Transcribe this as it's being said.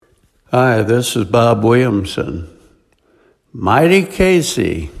Hi, this is Bob Williamson. Mighty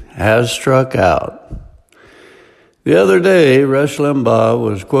Casey has struck out. The other day, Rush Limbaugh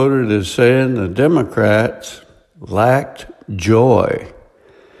was quoted as saying the Democrats lacked joy.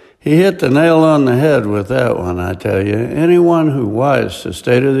 He hit the nail on the head with that one, I tell you. Anyone who watched the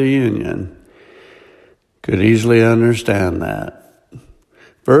State of the Union could easily understand that.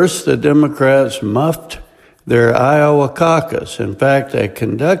 First, the Democrats muffed their Iowa caucus. In fact, they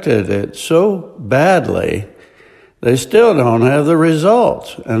conducted it so badly, they still don't have the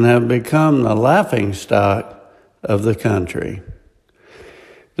results and have become the laughingstock of the country.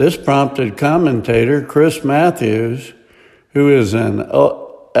 This prompted commentator Chris Matthews, who is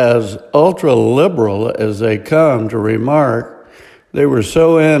as ultra-liberal as they come, to remark they were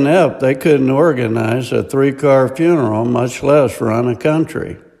so inept they couldn't organize a 3-car funeral, much less run a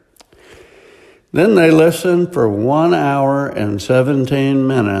country. Then they listened for 1 hour and 17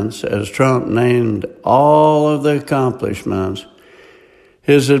 minutes as Trump named all of the accomplishments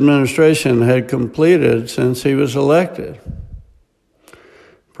his administration had completed since he was elected.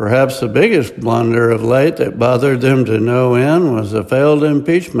 Perhaps the biggest blunder of late that bothered them to no end was the failed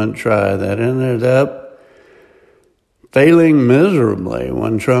impeachment trial that ended up failing miserably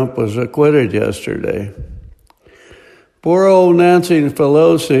when Trump was acquitted yesterday. Poor old Nancy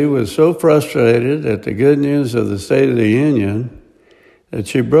Pelosi was so frustrated at the good news of the State of the Union that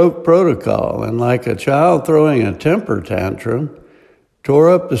she broke protocol and, like a child throwing a temper tantrum,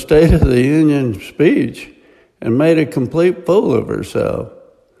 tore up the State of the Union speech and made a complete fool of herself.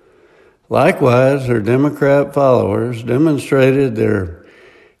 Likewise, her Democrat followers demonstrated their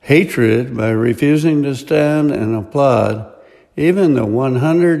hatred by refusing to stand and applaud even the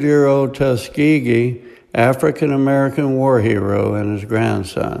 100-year-old Tuskegee African-American war hero and his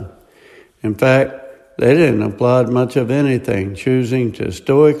grandson. In fact, they didn't applaud much of anything, choosing to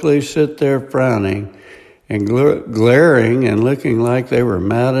stoically sit there frowning and glaring and looking like they were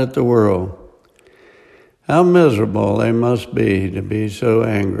mad at the world. How miserable they must be to be so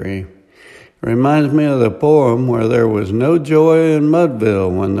angry. It reminds me of the poem where there was no joy in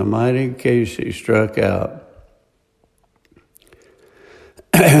Mudville when the mighty Casey struck out.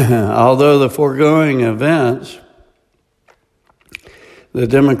 Although the foregoing events the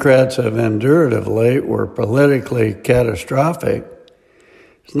Democrats have endured of late were politically catastrophic,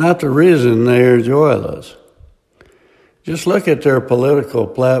 it's not the reason they are joyless. Just look at their political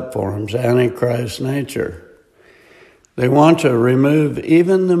platform's Antichrist nature. They want to remove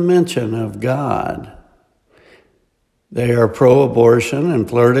even the mention of God. They are pro-abortion and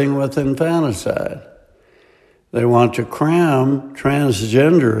flirting with infanticide. They want to cram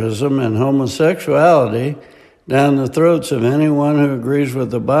transgenderism and homosexuality down the throats of anyone who agrees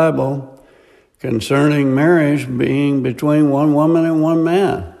with the Bible concerning marriage being between one woman and one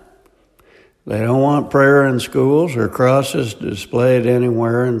man. They don't want prayer in schools or crosses displayed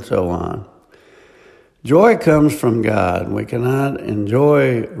anywhere and so on. Joy comes from God. We cannot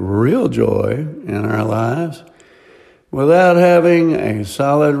enjoy real joy in our lives without having a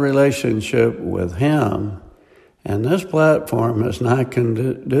solid relationship with Him. And this platform is not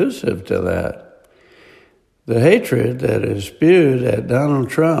conducive to that. The hatred that is spewed at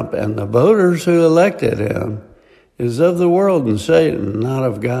Donald Trump and the voters who elected him is of the world and Satan, not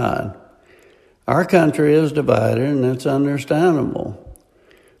of God. Our country is divided, and it's understandable.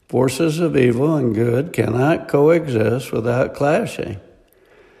 Forces of evil and good cannot coexist without clashing.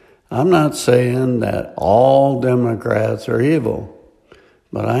 I'm not saying that all Democrats are evil.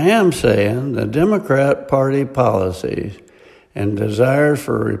 But I am saying the Democrat Party policies and desires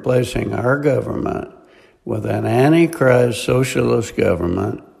for replacing our government with an antichrist socialist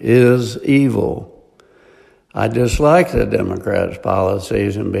government is evil. I dislike the Democrats'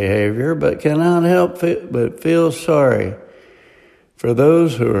 policies and behavior, but cannot help but feel sorry for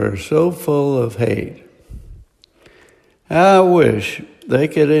those who are so full of hate. How I wish they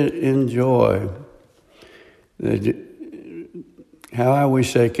could enjoy How I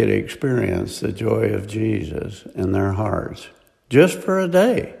wish they could experience the joy of Jesus in their hearts, just for a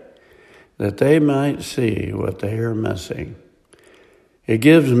day, that they might see what they are missing. It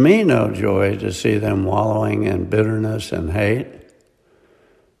gives me no joy to see them wallowing in bitterness and hate.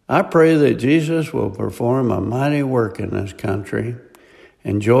 I pray that Jesus will perform a mighty work in this country,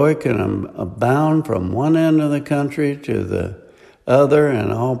 and joy can abound from one end of the country to the other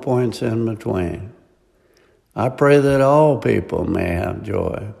and all points in between. I pray that all people may have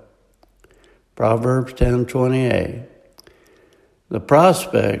joy. Proverbs 10:28. The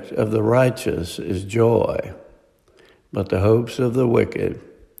prospect of the righteous is joy, but the hopes of the wicked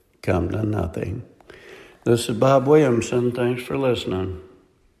come to nothing. This is Bob Williamson. Thanks for listening.